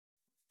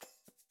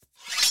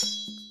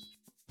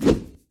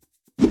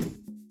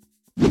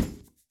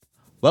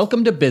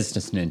Welcome to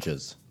Business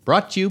Ninjas,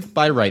 brought to you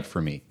by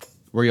WriteForMe,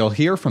 where you'll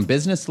hear from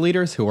business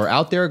leaders who are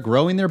out there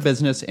growing their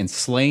business and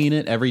slaying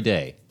it every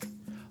day.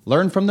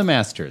 Learn from the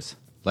masters.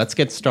 Let's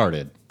get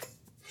started.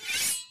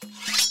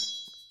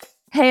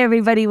 Hey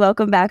everybody,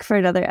 welcome back for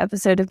another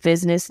episode of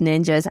Business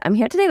Ninjas. I'm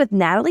here today with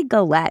Natalie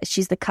Golette.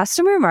 She's the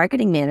Customer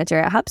Marketing Manager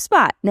at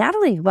HubSpot.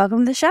 Natalie, welcome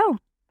to the show.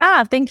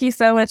 Thank you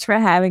so much for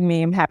having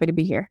me. I'm happy to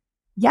be here.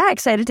 Yeah,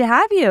 excited to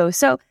have you.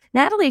 So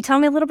Natalie, tell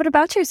me a little bit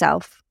about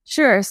yourself.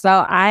 Sure. So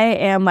I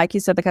am, like you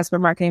said, the Customer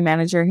Marketing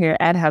Manager here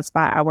at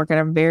HubSpot. I work in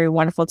a very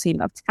wonderful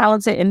team of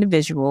talented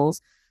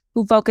individuals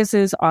who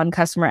focuses on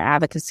customer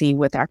advocacy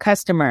with our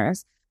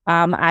customers.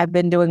 I've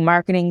been doing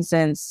marketing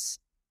since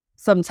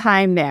some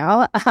time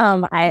now.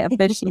 I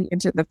officially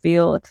entered the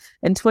field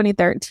in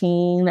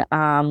 2013.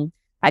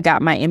 I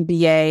got my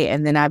MBA,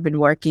 and then I've been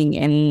working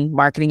in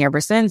marketing ever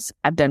since.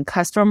 I've done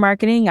customer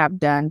marketing. I've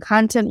done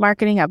content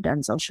marketing. I've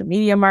done social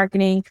media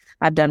marketing.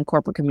 I've done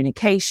corporate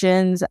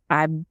communications.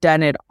 I've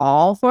done it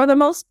all for the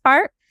most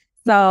part.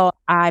 So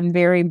I'm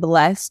very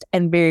blessed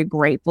and very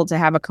grateful to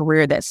have a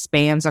career that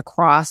spans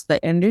across the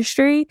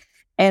industry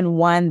and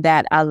one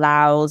that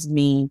allows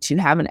me to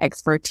have an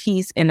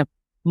expertise in a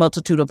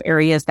multitude of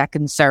areas that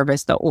can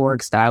service the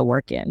orgs that I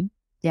work in.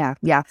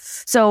 Yeah.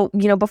 So,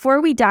 before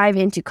we dive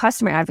into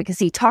customer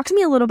advocacy, talk to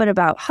me a little bit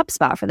about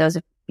HubSpot for those,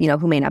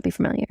 who may not be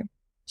familiar.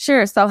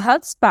 Sure. So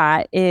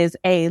HubSpot is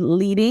a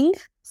leading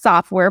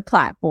software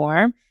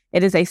platform.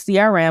 It is a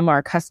CRM,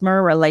 or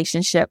customer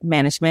relationship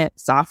management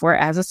software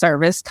as a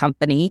service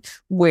company,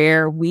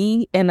 where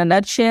we, in a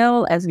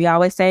nutshell, as we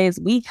always say, is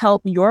we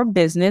help your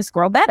business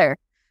grow better.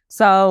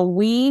 So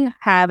we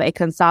have a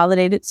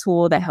consolidated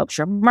tool that helps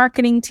your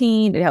marketing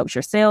team, it helps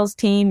your sales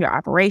team, your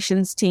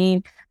operations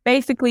team.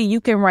 Basically,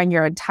 you can run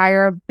your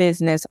entire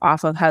business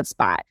off of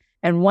HubSpot.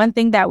 And one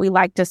thing that we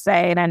like to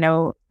say, and I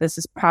know this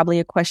is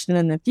probably a question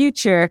in the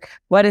future,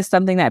 what is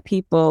something that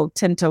people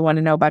tend to want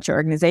to know about your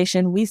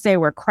organization? We say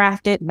we're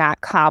crafted,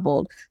 not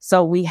cobbled.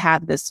 So we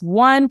have this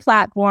one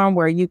platform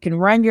where you can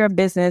run your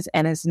business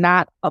and it's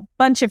not a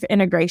bunch of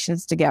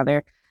integrations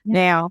together. Yeah.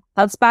 Now,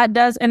 HubSpot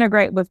does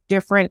integrate with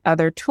different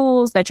other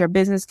tools that your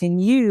business can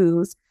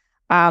use.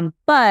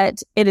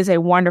 But it is a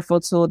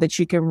wonderful tool that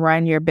you can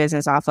run your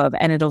business off of,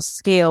 and it'll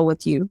scale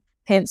with you.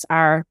 Hence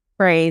our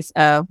phrase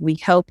of we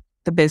help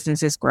the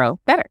businesses grow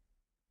better.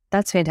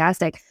 That's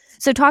fantastic.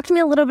 So talk to me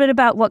a little bit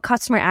about what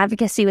customer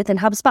advocacy within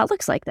HubSpot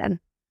looks like then.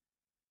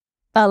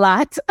 A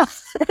lot.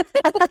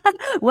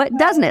 What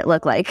doesn't it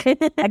look like?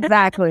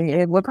 Exactly.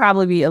 It would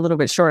probably be a little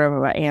bit short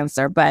of an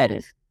answer, but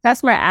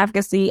customer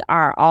advocacy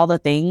are all the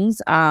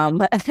things,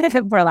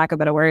 for lack of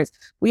better words.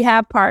 We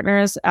have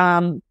partners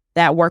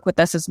that work with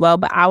us as well,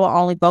 but I will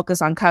only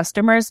focus on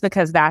customers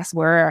because that's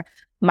where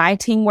my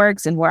team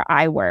works and where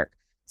I work.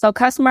 So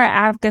customer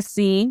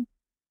advocacy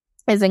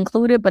is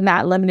included but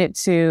not limited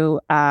to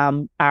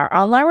our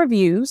online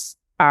reviews,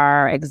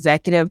 our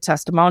executive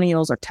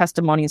testimonials or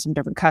testimonials from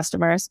different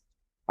customers,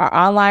 our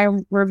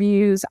online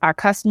reviews, our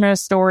customer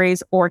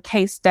stories or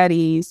case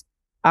studies,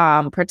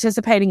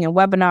 participating in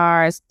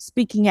webinars,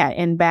 speaking at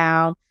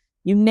Inbound.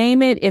 You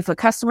name it, if a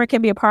customer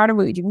can be a part of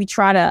it, we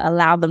try to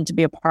allow them to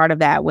be a part of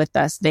that with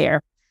us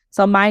there.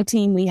 So my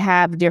team, we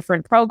have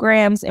different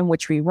programs in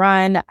which we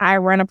run. I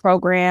run a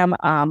program.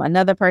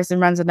 Another person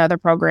runs another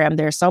program.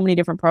 There are so many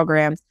different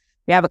programs.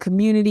 We have a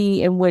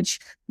community in which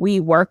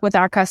we work with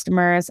our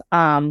customers.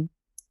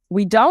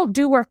 We don't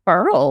do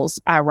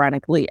referrals,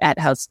 ironically, at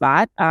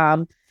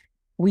HubSpot.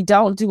 We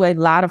don't do a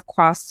lot of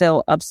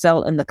cross-sell,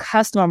 upsell in the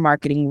customer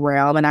marketing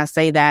realm. And I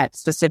say that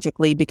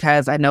specifically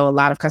because I know a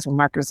lot of customer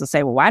marketers will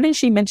say, well, why didn't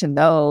she mention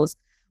those?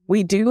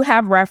 We do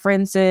have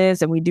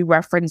references and we do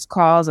reference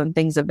calls and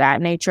things of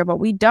that nature, but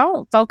we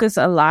don't focus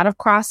a lot of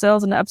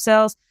cross-sells and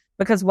upsells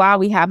because while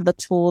we have the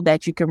tool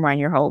that you can run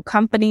your whole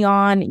company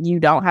on, you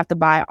don't have to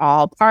buy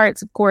all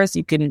parts. Of course,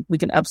 we can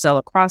upsell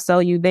or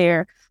cross-sell you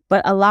there.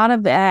 But a lot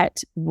of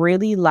that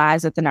really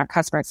lies within our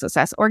customer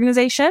success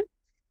organization.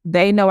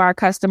 They know our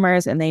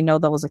customers and they know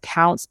those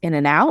accounts in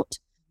and out.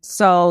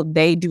 So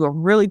they do a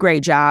really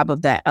great job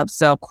of that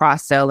upsell,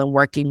 cross-sell, and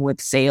working with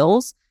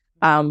sales.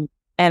 And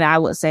I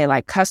would say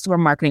like customer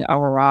marketing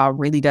overall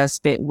really does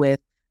fit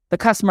with the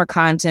customer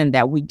content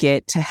that we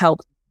get to help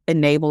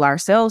enable our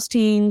sales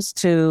teams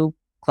to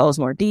close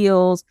more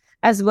deals,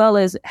 as well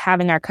as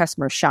having our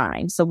customers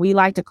shine. So we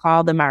like to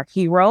call them our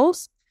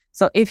heroes.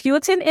 So if you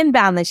attend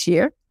Inbound this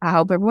year, I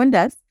hope everyone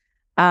does,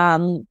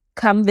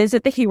 come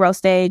visit the hero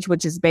stage,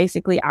 which is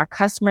basically our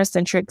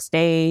customer-centric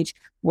stage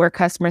where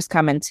customers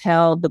come and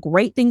tell the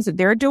great things that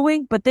they're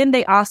doing, but then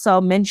they also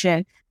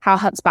mention how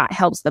HubSpot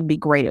helps them be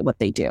great at what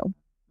they do.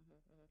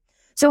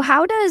 So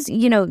how does,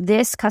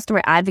 this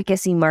customer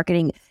advocacy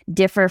marketing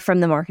differ from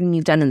the marketing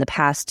you've done in the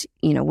past,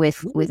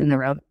 within the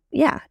realm?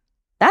 Yeah.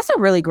 That's a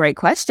really great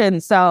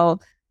question. So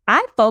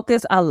I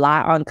focus a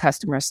lot on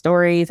customer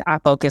stories. I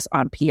focus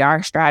on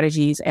PR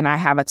strategies, and I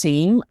have a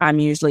team. I'm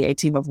usually a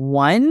team of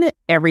one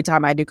every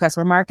time I do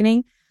customer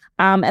marketing.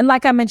 And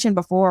like I mentioned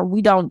before,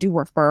 we don't do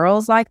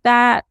referrals like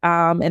that.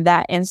 In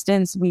that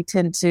instance, we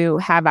tend to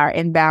have our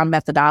inbound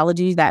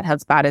methodology that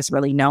HubSpot is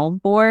really known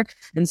for.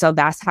 And so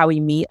that's how we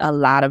meet a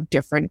lot of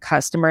different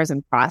customers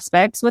and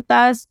prospects with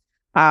us.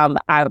 I'm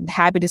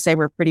happy to say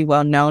we're pretty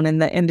well known in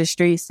the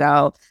industry.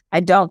 So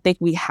I don't think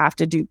we have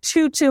to do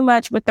too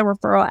much with the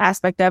referral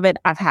aspect of it.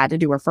 I've had to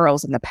do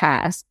referrals in the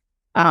past.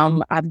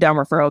 I've done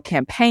referral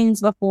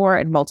campaigns before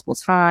and multiple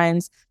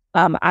times.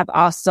 I've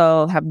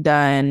also have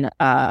done,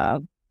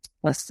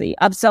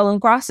 upsell and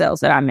cross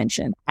sells that I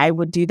mentioned. I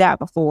would do that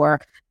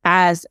before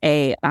as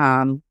a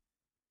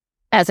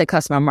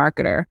customer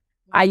marketer.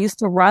 I used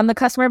to run the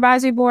customer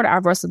advisory board.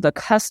 I've rusted the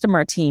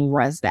customer team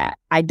runs that.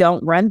 I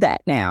don't run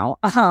that now.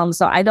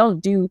 So I don't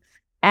do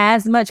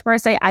as much per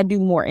se. I do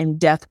more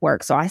in-depth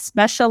work. So I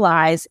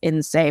specialize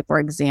in, for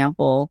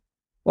example,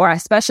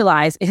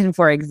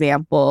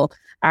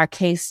 our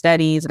case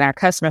studies and our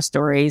customer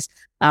stories.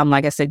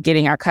 Like I said,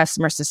 getting our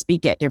customers to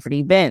speak at different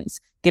events,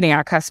 getting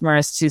our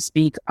customers to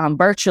speak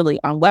virtually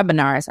on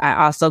webinars. I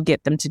also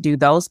get them to do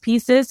those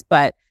pieces,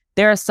 but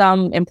there are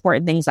some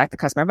important things like the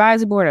customer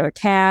advisory board or the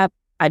CAB.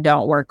 I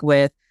don't work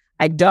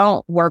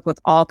with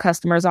all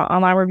customers on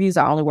online reviews.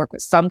 I only work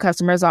with some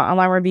customers on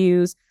online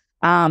reviews.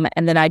 And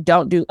then I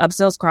don't do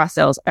upsells, cross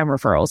sells, and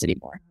referrals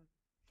anymore.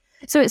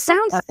 So it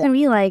sounds to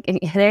me like,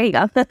 there you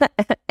go,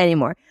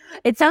 anymore.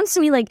 It sounds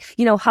to me like,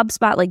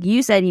 HubSpot, like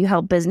you said, you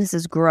help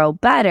businesses grow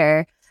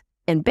better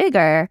and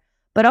bigger,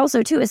 but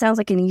also too, it sounds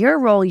like in your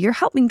role, you're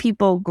helping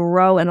people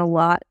grow in a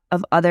lot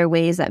of other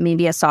ways that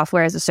maybe a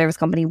software as a service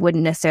company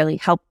wouldn't necessarily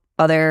help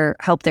their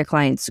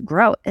clients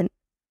grow. And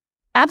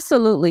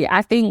absolutely.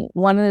 I think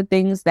one of the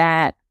things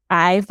that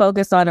I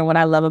focus on and what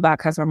I love about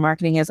customer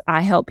marketing is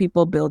I help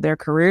people build their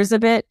careers a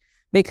bit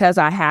because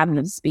I have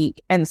them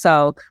speak. And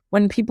so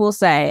when people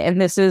say, and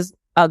this is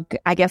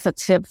I guess a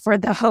tip for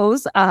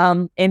those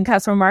in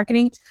customer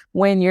marketing,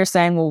 when you're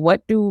saying, well,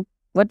 what do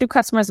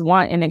customers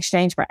want in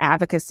exchange for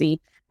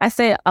advocacy? I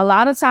say a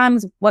lot of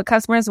times what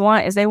customers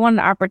want is they want an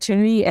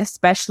opportunity,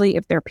 especially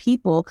if they're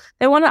people,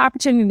 they want an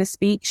opportunity to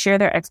speak, share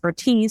their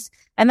expertise.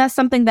 And that's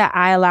something that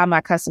I allow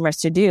my customers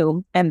to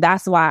do. And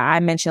that's why I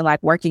mentioned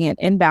like working in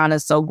inbound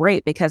is so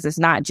great because it's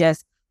not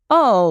just,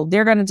 oh,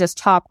 they're going to just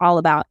talk all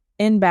about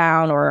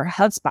inbound or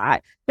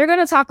HubSpot. They're going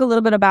to talk a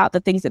little bit about the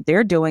things that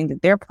they're doing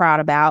that they're proud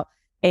about.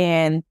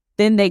 And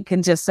then they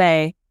can just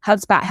say,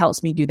 HubSpot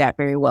helps me do that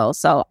very well.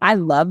 So I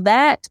love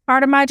that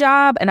part of my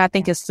job. And I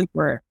think it's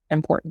super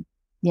important.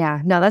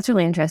 Yeah, no, that's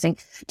really interesting.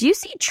 Do you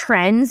see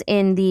trends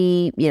in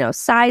the,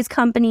 size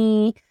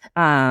company,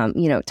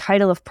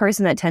 title of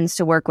person that tends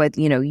to work with,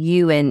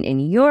 you and in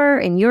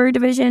your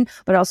division,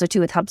 but also too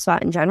with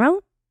HubSpot in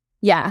general?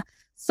 Yeah.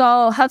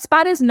 So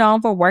HubSpot is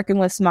known for working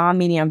with small,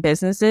 medium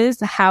businesses.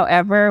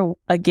 However,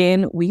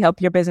 again, we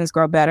help your business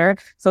grow better.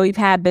 So we've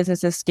had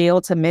businesses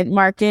scale to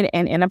mid-market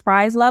and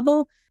enterprise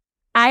level.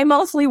 I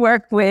mostly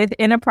work with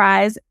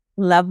enterprise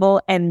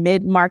level and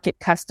mid-market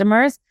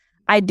customers.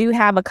 I do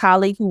have a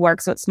colleague who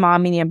works with small,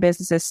 medium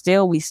businesses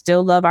still. We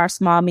still love our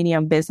small,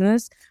 medium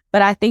business.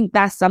 But I think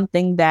that's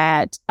something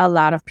that a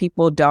lot of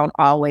people don't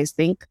always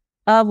think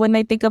of when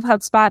they think of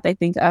HubSpot. They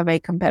think of a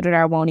competitor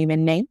I won't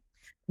even name.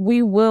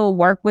 We will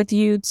work with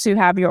you to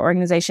have your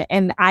organization.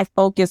 And I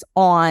focus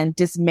on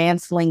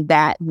dismantling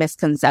that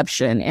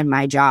misconception in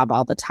my job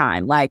all the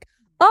time. Like,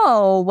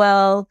 oh,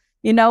 well,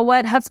 you know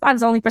what? HubSpot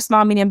is only for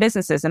small, medium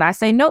businesses. And I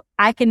say, nope,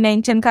 I can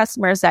name 10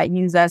 customers that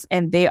use us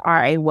and they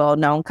are a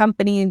well-known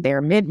company.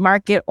 They're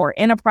mid-market or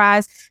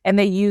enterprise and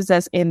they use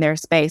us in their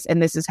space.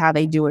 And this is how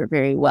they do it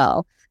very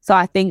well. So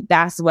I think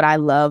that's what I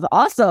love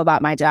also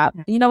about my job.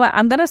 You know what?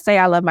 I'm going to say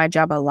I love my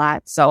job a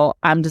lot. So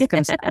I'm just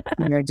going to stop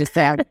here just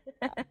say.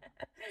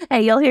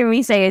 Hey, you'll hear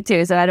me say it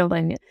too, so I don't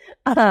blame you.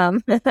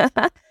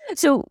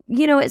 So,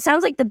 it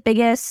sounds like the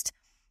biggest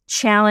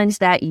challenge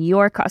that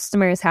your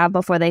customers have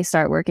before they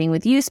start working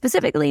with you,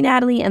 specifically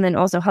Natalie, and then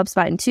also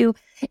HubSpot. And two,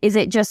 is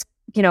it just,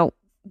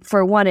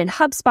 for one in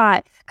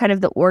HubSpot, kind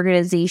of the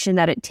organization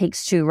that it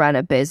takes to run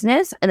a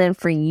business. And then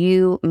for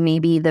you,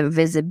 maybe the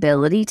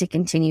visibility to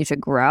continue to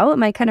grow.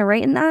 Am I kind of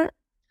right in that?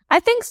 I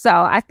think so.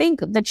 I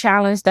think the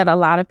challenge that a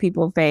lot of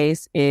people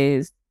face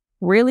is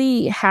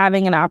really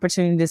having an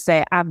opportunity to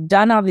say, I've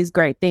done all these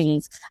great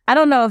things. I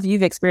don't know if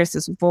you've experienced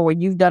this before where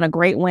you've done a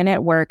great win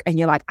at work and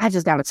you're like, I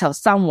just got to tell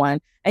someone,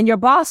 and your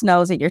boss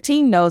knows it, your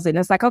team knows it. And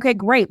it's like, okay,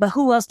 great. But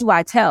who else do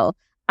I tell?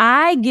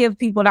 I give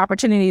people an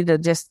opportunity to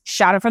just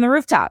shout it from the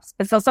rooftops.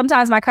 And so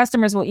sometimes my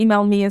customers will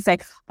email me and say,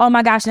 oh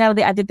my gosh,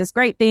 Natalie, I did this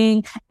great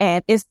thing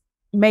and it's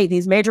made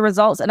these major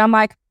results. And I'm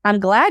like, I'm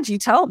glad you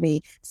told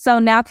me. So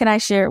now can I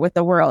share it with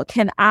the world?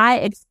 Can I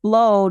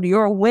explode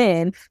your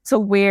win to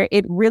where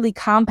it really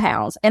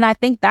compounds? And I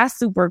think that's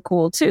super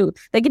cool too.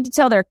 They get to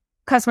tell their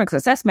customer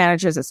success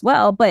managers as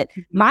well. But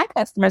my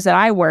customers that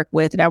I work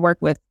with, and I work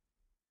with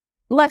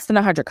less than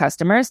 100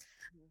 customers,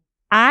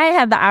 I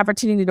have the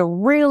opportunity to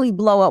really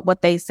blow up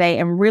what they say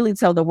and really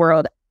tell the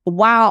world,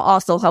 while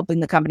also helping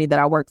the company that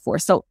I work for.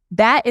 So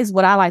that is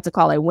what I like to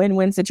call a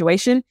win-win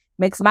situation.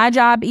 Makes my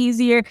job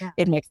easier. Yeah.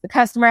 It makes the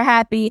customer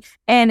happy.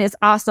 And it's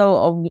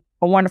also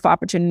a wonderful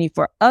opportunity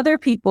for other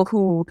people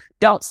who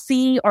don't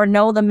see or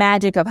know the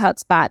magic of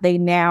HubSpot. They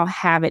now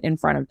have it in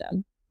front of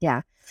them.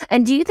 Yeah.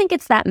 And do you think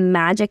it's that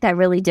magic that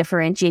really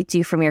differentiates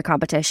you from your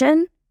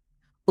competition?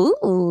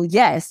 Ooh,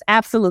 yes,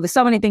 absolutely.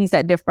 So many things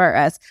that differ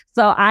us.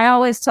 So I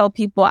always tell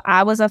people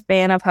I was a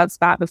fan of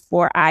HubSpot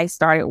before I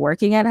started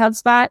working at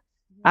HubSpot.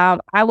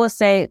 I will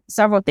say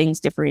several things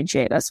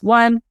differentiate us.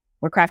 One,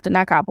 we're crafted,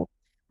 not cobbled.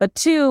 But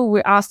two,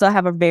 we also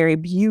have a very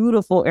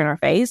beautiful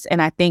interface.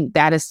 And I think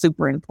that is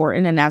super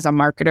important. And as a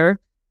marketer,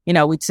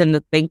 we tend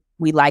to think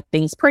we like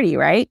things pretty,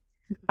 right?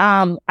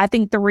 I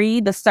think three,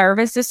 the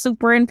service is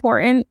super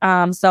important.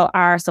 So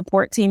our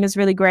support team is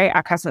really great.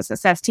 Our customer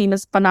success team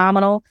is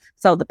phenomenal.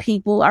 So the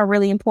people are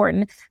really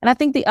important. And I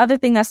think the other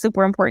thing that's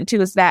super important too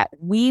is that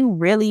we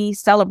really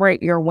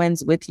celebrate your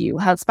wins with you.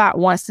 HubSpot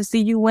wants to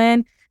see you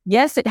win.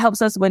 Yes, it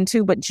helps us win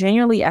too, but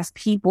genuinely as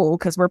people,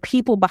 because we're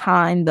people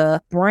behind the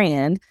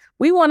brand,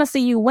 we want to see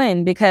you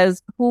win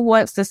because who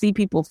wants to see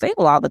people fail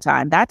all the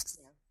time? That's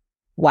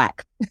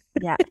whack.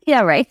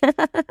 Yeah, right.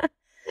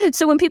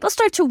 So when people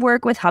start to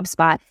work with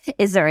HubSpot,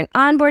 is there an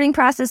onboarding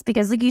process?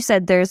 Because like you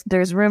said,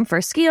 there's room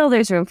for skill,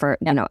 there's room for,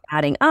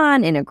 adding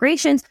on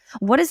integrations.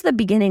 What does the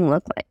beginning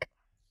look like?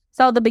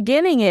 So the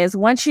beginning is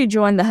once you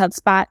join the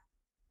HubSpot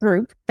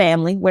group,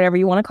 family, whatever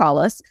you want to call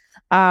us,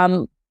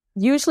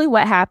 usually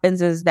what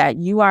happens is that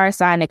you are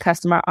assigned a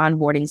customer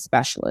onboarding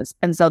specialist.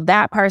 And so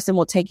that person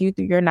will take you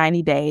through your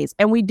 90 days.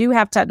 And we do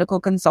have technical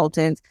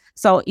consultants.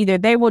 So either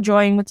they will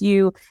join with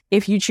you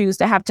if you choose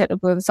to have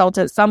technical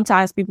consultants.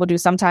 Sometimes people do,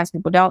 sometimes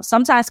people don't.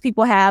 Sometimes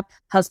people have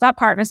HubSpot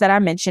partners that I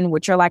mentioned,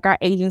 which are like our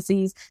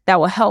agencies that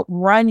will help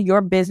run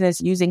your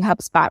business using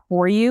HubSpot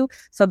for you.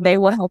 So they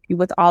will help you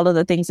with all of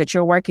the things that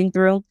you're working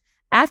through.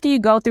 After you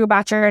go through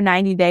about your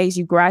 90 days,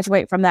 you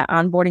graduate from that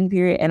onboarding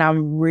period. And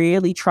I'm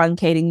really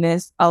truncating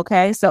this.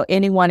 Okay. So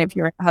anyone, if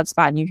you're at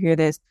HubSpot and you hear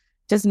this,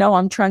 just know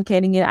I'm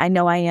truncating it. I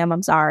know I am.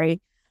 I'm sorry.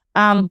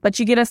 But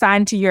you get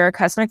assigned to your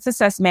customer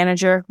success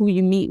manager who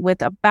you meet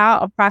with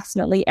about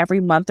approximately every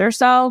month or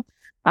so.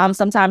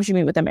 Sometimes you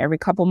meet with them every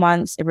couple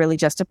months. It really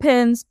just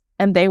depends.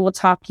 And they will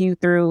talk you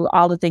through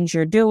all the things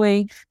you're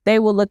doing. They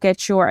will look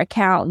at your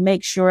account,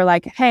 make sure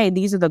like, hey,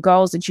 these are the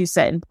goals that you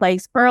set in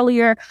place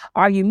earlier.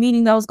 Are you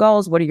meeting those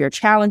goals? What are your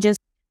challenges?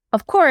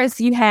 Of course,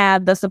 you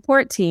have the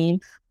support team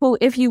who,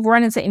 if you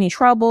run into any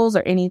troubles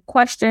or any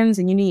questions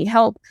and you need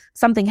help,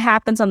 something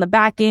happens on the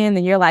back end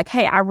and you're like,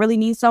 hey, I really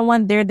need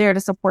someone, they're there to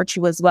support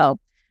you as well.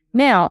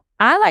 Now,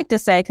 I like to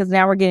say, because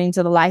now we're getting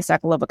to the life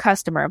cycle of a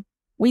customer,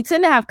 we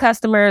tend to have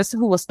customers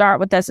who will start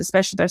with us,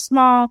 especially if they're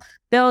small.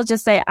 They'll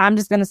just say, I'm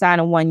just going to sign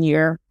a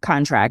 1-year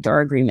contract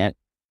or agreement.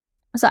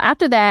 So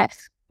after that,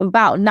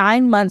 about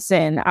 9 months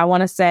in, I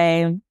want to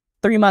say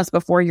 3 months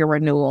before your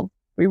renewal,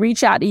 we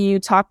reach out to you,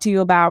 talk to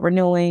you about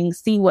renewing,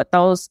 see what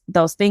those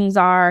things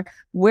are,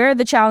 where are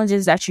the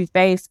challenges that you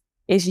face.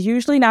 It's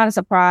usually not a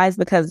surprise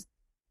because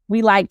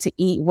we like to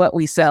eat what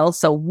we sell.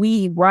 So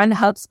we run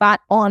HubSpot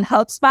on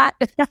HubSpot.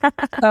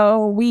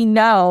 So we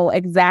know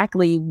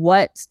exactly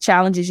what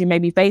challenges you may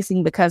be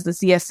facing because the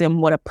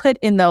CSM would have put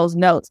in those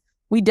notes.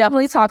 We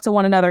definitely talk to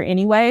one another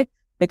anyway,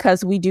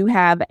 because we do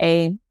have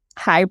a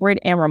hybrid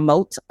and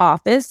remote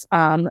office.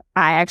 I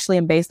actually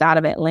am based out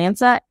of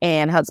Atlanta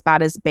and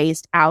HubSpot is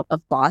based out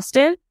of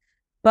Boston.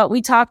 But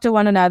we talk to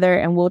one another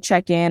and we'll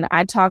check in.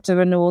 I talk to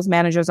renewals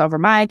managers over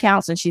my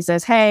accounts and she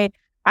says, hey,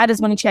 I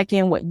just want to check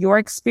in what your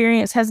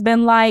experience has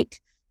been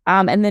like.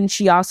 And then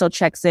she also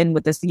checks in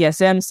with the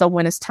CSM. So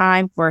when it's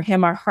time for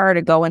him or her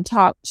to go and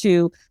talk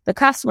to the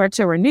customer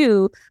to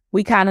renew,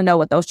 we kind of know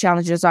what those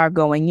challenges are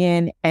going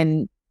in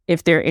and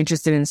if they're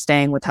interested in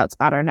staying with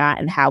HubSpot or not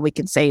and how we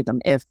can save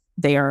them if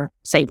they are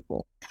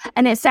savable.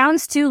 And it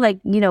sounds too like,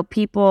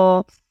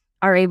 people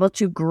are able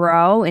to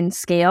grow and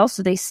scale.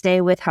 So they stay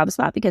with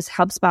HubSpot because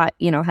HubSpot,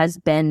 has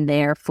been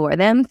there for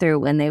them through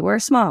when they were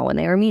small, when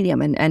they were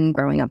medium and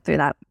growing up through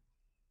that.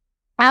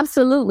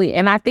 Absolutely.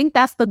 And I think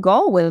that's the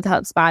goal with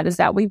HubSpot is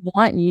that we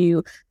want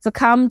you to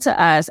come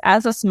to us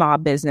as a small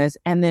business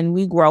and then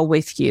we grow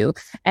with you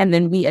and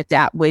then we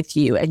adapt with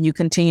you and you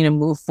continue to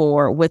move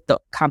forward with the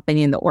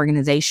company and the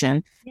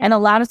organization. Yeah. And a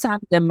lot of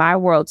times in my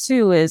world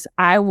too is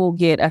I will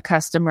get a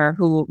customer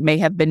who may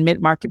have been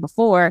mid-market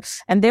before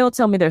and they'll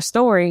tell me their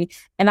story.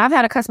 And I've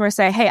had a customer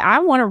say, hey, I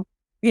want to,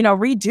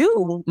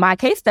 redo my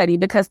case study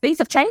because things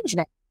have changed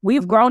now.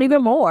 We've grown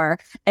even more.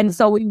 And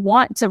so we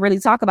want to really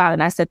talk about it.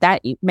 And I said,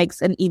 that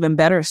makes an even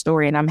better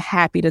story. And I'm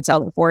happy to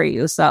tell it for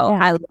you. So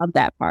yeah. I love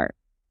that part.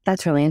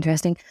 That's really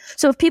interesting.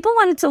 So if people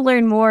wanted to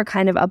learn more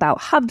kind of about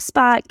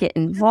HubSpot, get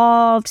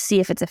involved, see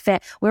if it's a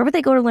fit, where would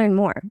they go to learn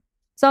more?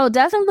 So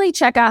definitely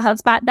check out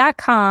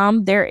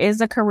HubSpot.com. There is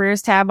a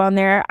careers tab on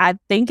there. I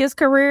think it's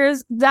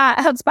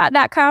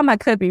careers.hubspot.com. I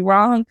could be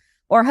wrong.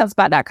 Or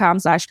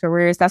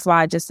HubSpot.com/careers. That's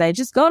why I just say,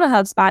 just go to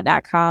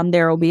HubSpot.com.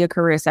 There will be a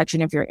career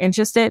section if you're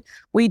interested.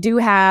 We do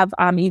have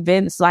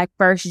events like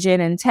First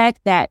Gen in Tech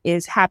that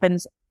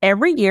happens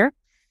every year.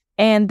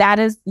 And that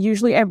is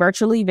usually a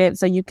virtual event.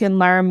 So you can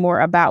learn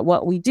more about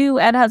what we do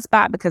at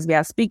HubSpot because we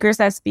have speakers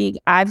that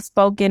speak. I've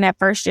spoken at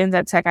First Gens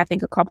at Tech, I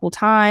think a couple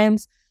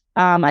times.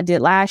 I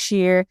did last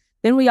year.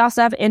 Then we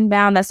also have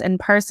Inbound that's in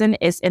person.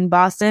 It's in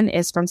Boston.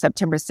 It's from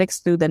September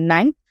 6th through the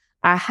 9th.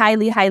 I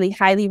highly, highly,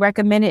 highly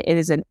recommend it. It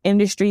is an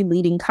industry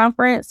leading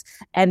conference,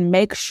 and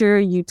make sure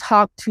you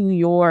talk to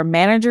your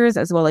managers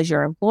as well as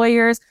your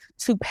employers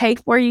to pay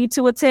for you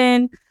to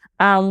attend.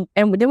 And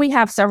then we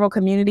have several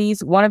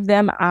communities. One of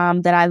them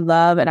that I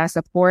love and I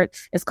support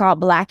is called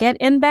Black at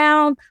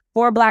Inbound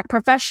for Black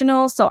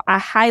professionals. So I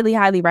highly,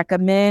 highly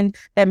recommend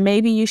that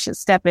maybe you should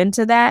step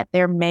into that.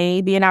 There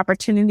may be an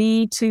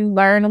opportunity to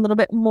learn a little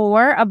bit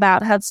more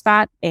about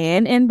HubSpot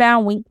and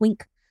Inbound, wink,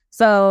 wink.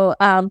 So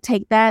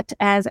take that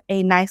as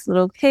a nice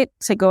little hit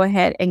to go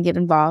ahead and get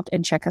involved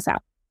and check us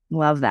out.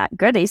 Love that.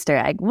 Good Easter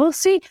egg. We'll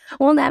see.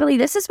 Well, Natalie,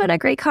 this has been a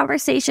great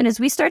conversation. As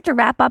we start to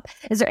wrap up,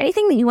 is there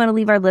anything that you want to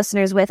leave our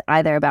listeners with,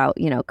 either about,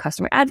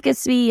 customer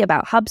advocacy,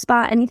 about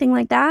HubSpot, anything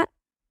like that?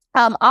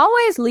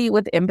 Always lead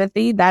with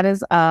empathy. That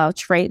is a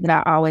trait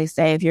that I always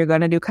say. If you're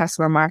going to do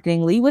customer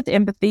marketing, lead with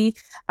empathy,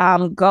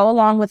 go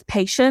along with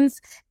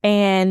patience,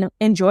 and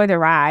enjoy the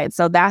ride.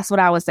 So that's what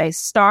I would say.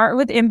 Start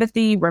with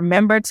empathy.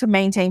 Remember to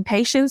maintain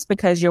patience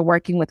because you're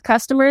working with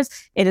customers.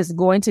 It is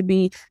going to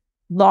be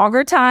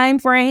longer time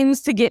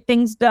frames to get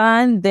things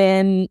done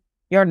than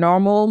your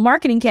normal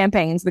marketing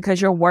campaigns because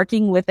you're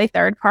working with a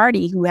third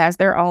party who has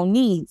their own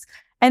needs.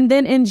 And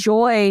then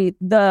enjoy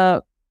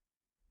the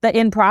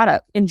end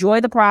product.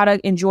 Enjoy the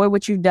product, enjoy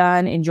what you've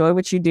done, enjoy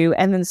what you do,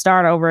 and then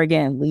start over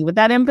again. Lead with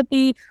that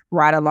empathy,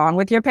 ride along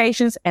with your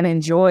patience, and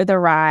enjoy the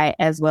ride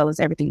as well as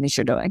everything that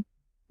you're doing.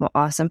 Well,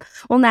 awesome.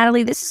 Well,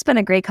 Natalie, this has been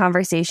a great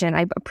conversation.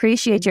 I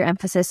appreciate your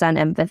emphasis on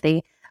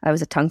empathy. I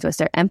was a tongue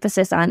twister.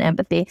 Emphasis on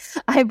empathy.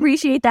 I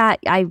appreciate that.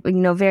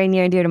 Very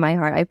near and dear to my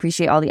heart. I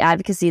appreciate all the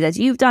advocacy that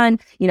you've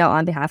done,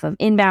 on behalf of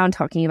Inbound,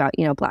 talking about,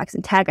 Blacks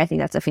in tech. I think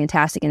that's a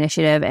fantastic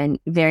initiative and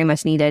very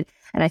much needed.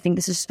 And I think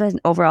this has been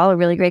overall a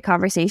really great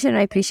conversation. And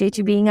I appreciate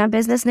you being on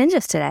Business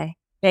Ninjas today.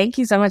 Thank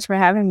you so much for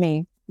having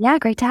me. Yeah,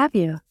 great to have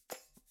you.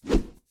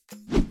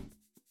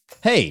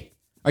 Hey,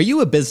 are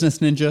you a business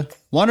ninja?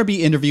 Want to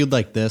be interviewed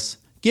like this?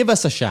 Give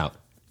us a shout.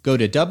 Go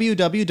to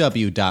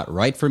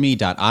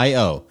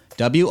www.writeforme.io,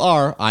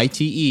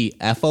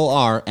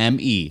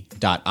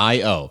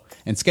 WriteForme.io,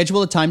 and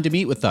schedule a time to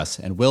meet with us,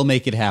 and we'll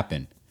make it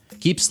happen.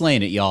 Keep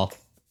slaying it, y'all.